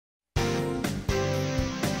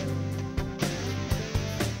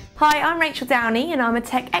Hi, I'm Rachel Downey and I'm a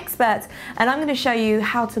tech expert, and I'm going to show you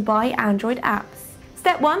how to buy Android apps.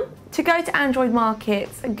 Step 1. To go to Android Market,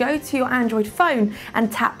 go to your Android phone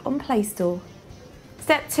and tap on Play Store.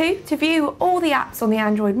 Step 2. To view all the apps on the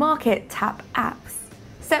Android Market, tap Apps.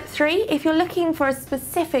 Step 3. If you're looking for a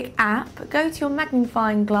specific app, go to your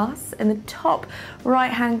magnifying glass in the top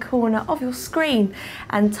right hand corner of your screen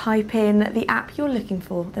and type in the app you're looking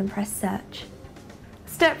for, then press search.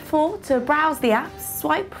 Step 4. To browse the apps,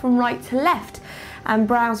 swipe from right to left and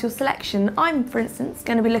browse your selection. I'm, for instance,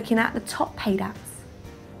 going to be looking at the top paid apps.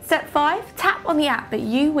 Step 5. Tap on the app that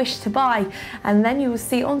you wish to buy and then you will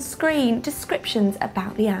see on screen descriptions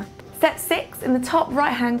about the app. Step 6. In the top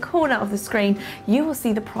right hand corner of the screen you will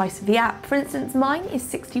see the price of the app. For instance, mine is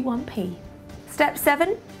 61p. Step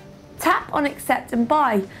 7. Tap on accept and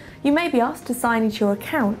buy. You may be asked to sign into your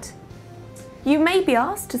account. You may be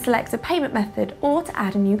asked to select a payment method or to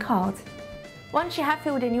add a new card. Once you have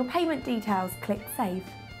filled in your payment details, click Save.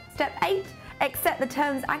 Step 8. Accept the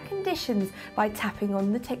terms and conditions by tapping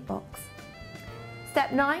on the tick box.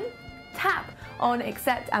 Step 9. Tap on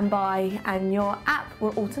Accept and Buy and your app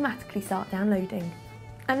will automatically start downloading.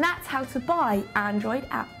 And that's how to buy Android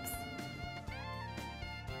apps.